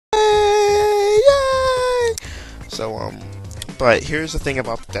So but here's the thing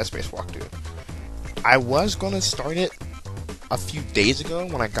about the Dead Space walkthrough. I was gonna start it a few days ago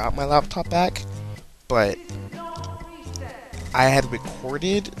when I got my laptop back, but I had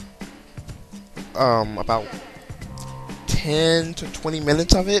recorded about 10 to 20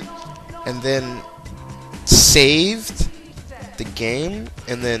 minutes of it, and then saved the game,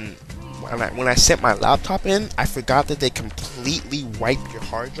 and then when I sent my laptop in, I forgot that they completely wipe your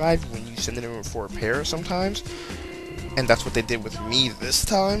hard drive when you send it in for repair sometimes, and that's what they did with me this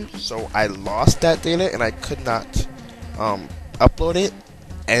time. So I lost that data and I could not upload it,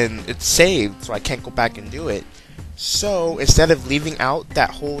 and it's saved, so I can't go back and do it. So instead of leaving out that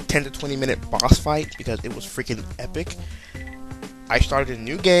whole 10 to 20 minute boss fight because it was freaking epic, I started a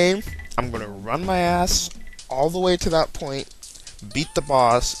new game. I'm gonna run my ass all the way to that point, beat the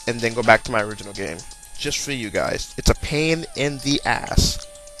boss, and then go back to my original game. Just for you guys. It's a pain in the ass,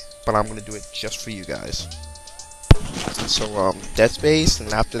 but I'm gonna do it just for you guys. So Dead Space,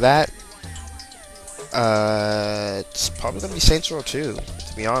 and after that, it's probably gonna be Saints Row 2,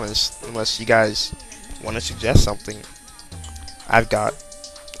 to be honest, unless you guys want to suggest something. I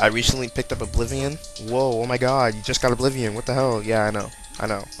recently picked up Oblivion. Whoa, oh my god, you just got Oblivion, what the hell? Yeah, I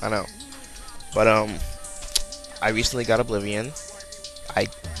know. But I recently got Oblivion. I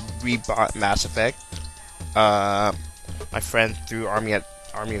rebought Mass Effect. My friend threw Army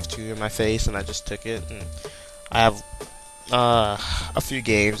of Two in my face, and I just took it. And I have a few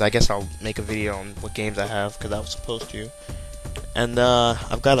games. I guess I'll make a video on what games I have, because I was supposed to. And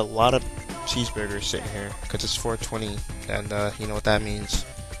I've got a lot of cheeseburgers sitting here because it's 420, and you know what that means.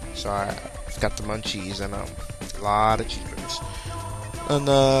 So I've got the munchies and a lot of cheeseburgers,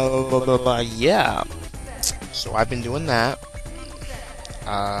 and yeah. So I've been doing that.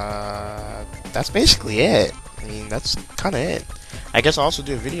 That's basically it. I mean, that's kind of it. I guess I'll also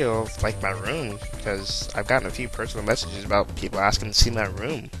do a video of like my room, because I've gotten a few personal messages about people asking to see my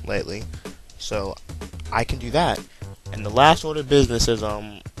room lately. So I can do that. And the last order of business is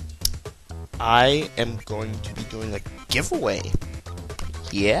I am going to be doing a giveaway.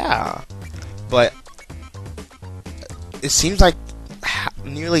 Yeah. But it seems like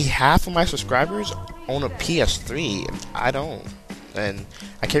nearly half of my subscribers own a PS3, and I don't. And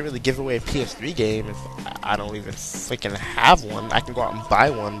I can't really give away a PS3 game if I don't even freaking have one. I can go out and buy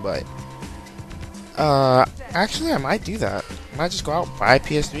one, but actually I might do that. I might just go out and buy a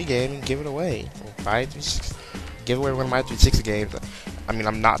PS3 game and give it away. Or buy a 360, give away one of my 360 games. I mean,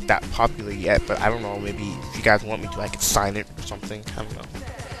 I'm not that popular yet, but I don't know, maybe if you guys want me to, I could sign it or something. I don't know.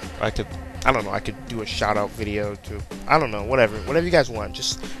 Or I could do a shout out video to, I don't know, whatever you guys want.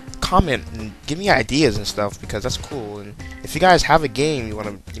 Just comment and give me ideas and stuff, because that's cool. And if you guys have a game you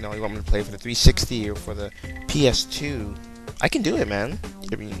want to, you want me to play for the 360 or for the PS2, I can do it, man.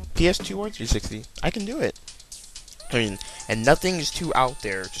 I mean, PS2 or 360, I can do it. I mean, and nothing is too out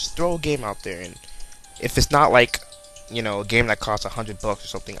there. Just throw a game out there, and if it's not like, a game that costs $100 or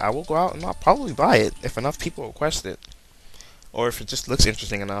something, I will go out and I'll probably buy it if enough people request it, or if it just looks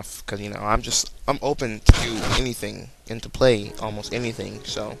interesting enough. Because I'm open to do anything and to play almost anything.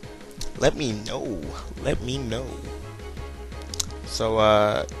 So let me know. So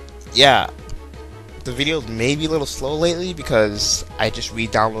yeah, the videos may be a little slow lately because I just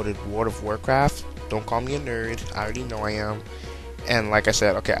re-downloaded World of Warcraft. Don't call me a nerd. I already know I am. And like I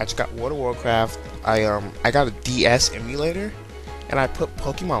said, okay, I just got World of Warcraft. I got a DS emulator, and I put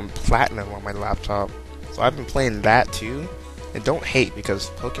Pokemon Platinum on my laptop. So I've been playing that too. And don't hate,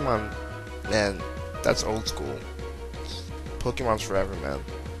 because Pokemon, man, that's old school. Pokemon's forever, man.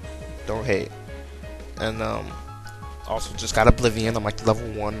 Don't hate. And also just got Oblivion. I'm like level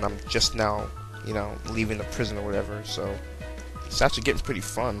 1. I'm just now, leaving the prison or whatever. So it's actually getting pretty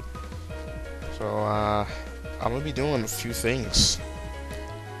fun. So I'm gonna be doing a few things.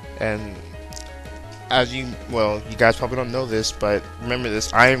 And you guys probably don't know this, but remember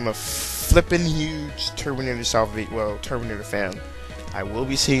this: I am a flippin' huge Terminator fan. I will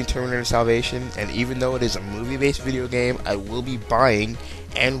be seeing Terminator Salvation, and even though it is a movie-based video game, I will be buying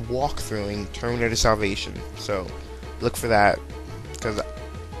and walkthroughing Terminator Salvation. So look for that, because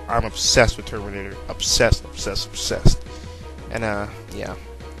I'm obsessed with Terminator. Obsessed. And yeah.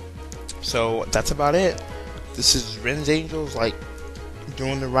 So that's about it. This is RENZ Angels,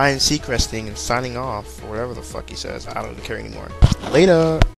 doing the Ryan Seacrest thing and signing off, or whatever the fuck he says. I don't care anymore. Later.